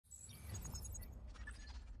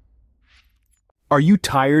Are you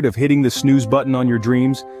tired of hitting the snooze button on your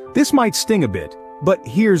dreams? This might sting a bit, but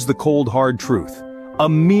here's the cold hard truth. A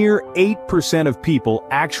mere 8% of people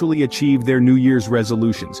actually achieve their New Year's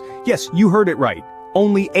resolutions. Yes, you heard it right.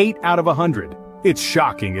 Only 8 out of 100. It's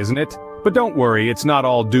shocking, isn't it? But don't worry, it's not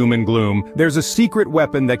all doom and gloom. There's a secret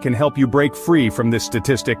weapon that can help you break free from this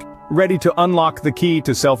statistic. Ready to unlock the key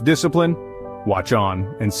to self-discipline? Watch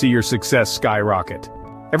on and see your success skyrocket.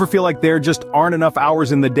 Ever feel like there just aren't enough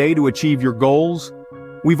hours in the day to achieve your goals?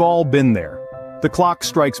 We've all been there. The clock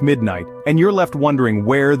strikes midnight, and you're left wondering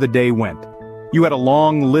where the day went. You had a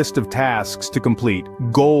long list of tasks to complete,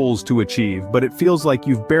 goals to achieve, but it feels like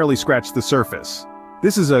you've barely scratched the surface.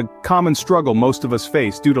 This is a common struggle most of us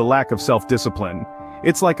face due to lack of self-discipline.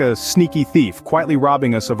 It's like a sneaky thief, quietly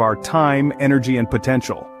robbing us of our time, energy, and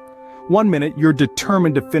potential. One minute, you're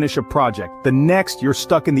determined to finish a project. The next, you're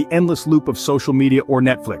stuck in the endless loop of social media or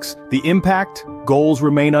Netflix. The impact? Goals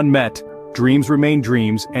remain unmet, dreams remain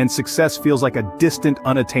dreams, and success feels like a distant,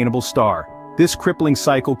 unattainable star. This crippling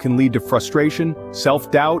cycle can lead to frustration,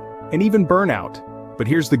 self-doubt, and even burnout. But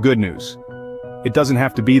here's the good news. It doesn't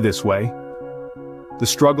have to be this way. The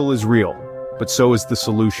struggle is real, but so is the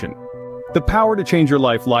solution. The power to change your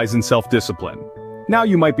life lies in self-discipline. Now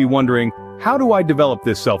you might be wondering, how do I develop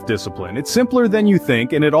this self-discipline? It's simpler than you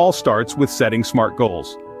think, and it all starts with setting SMART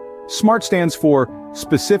goals. SMART stands for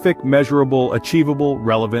specific, measurable, achievable,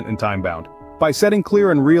 relevant, and time-bound. By setting clear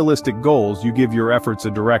and realistic goals, you give your efforts a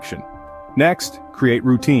direction. Next, create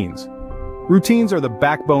routines. Routines are the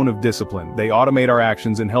backbone of discipline. They automate our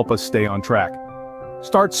actions and help us stay on track.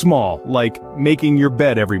 Start small, like making your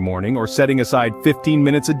bed every morning or setting aside 15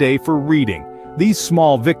 minutes a day for reading. These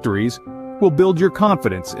small victories will build your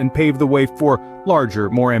confidence and pave the way for larger,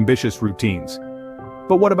 more ambitious routines.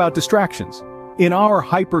 But what about distractions? In our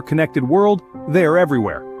hyper-connected world, they're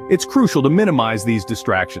everywhere. It's crucial to minimize these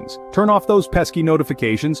distractions. Turn off those pesky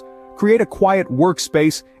notifications, create a quiet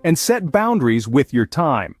workspace, and set boundaries with your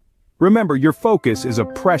time. Remember, your focus is a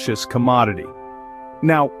precious commodity.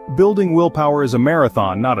 Now, building willpower is a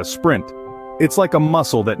marathon, not a sprint. It's like a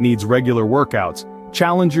muscle that needs regular workouts.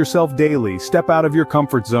 Challenge yourself daily, step out of your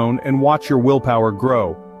comfort zone, and watch your willpower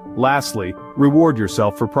grow. Lastly, reward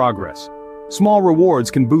yourself for progress. Small rewards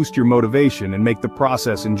can boost your motivation and make the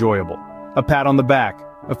process enjoyable. A pat on the back,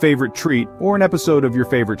 a favorite treat, or an episode of your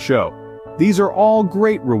favorite show. These are all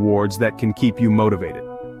great rewards that can keep you motivated.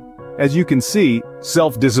 As you can see,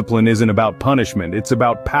 self-discipline isn't about punishment, it's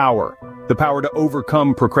about power. The power to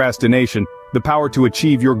overcome procrastination, the power to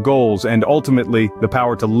achieve your goals, and ultimately, the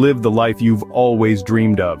power to live the life you've always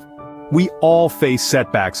dreamed of. We all face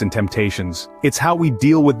setbacks and temptations. It's how we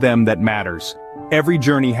deal with them that matters. Every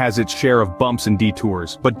journey has its share of bumps and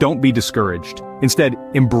detours, but don't be discouraged. Instead,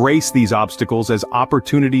 embrace these obstacles as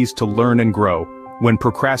opportunities to learn and grow. When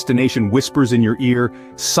procrastination whispers in your ear,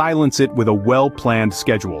 silence it with a well-planned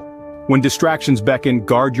schedule. When distractions beckon,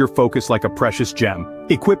 guard your focus like a precious gem.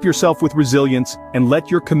 Equip yourself with resilience, and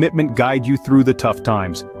let your commitment guide you through the tough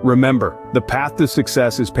times. Remember, the path to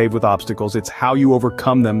success is paved with obstacles. It's how you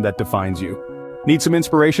overcome them that defines you. Need some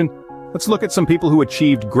inspiration? Let's look at some people who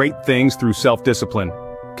achieved great things through self-discipline.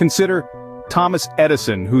 Consider Thomas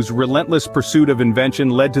Edison, whose relentless pursuit of invention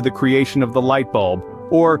led to the creation of the light bulb,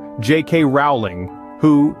 or J.K. Rowling,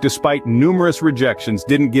 who, despite numerous rejections,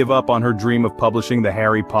 didn't give up on her dream of publishing the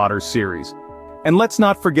Harry Potter series. And let's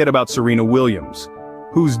not forget about Serena Williams,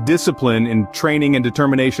 whose discipline in training and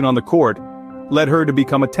determination on the court led her to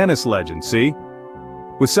become a tennis legend, see?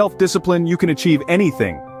 With self-discipline, you can achieve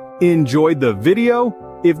anything. Enjoyed the video?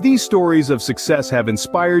 If these stories of success have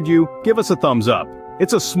inspired you, give us a thumbs up.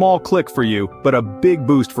 It's a small click for you, but a big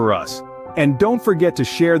boost for us. And don't forget to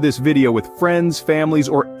share this video with friends, families,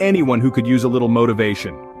 or anyone who could use a little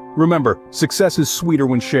motivation. Remember, success is sweeter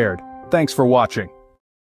when shared. Thanks for watching.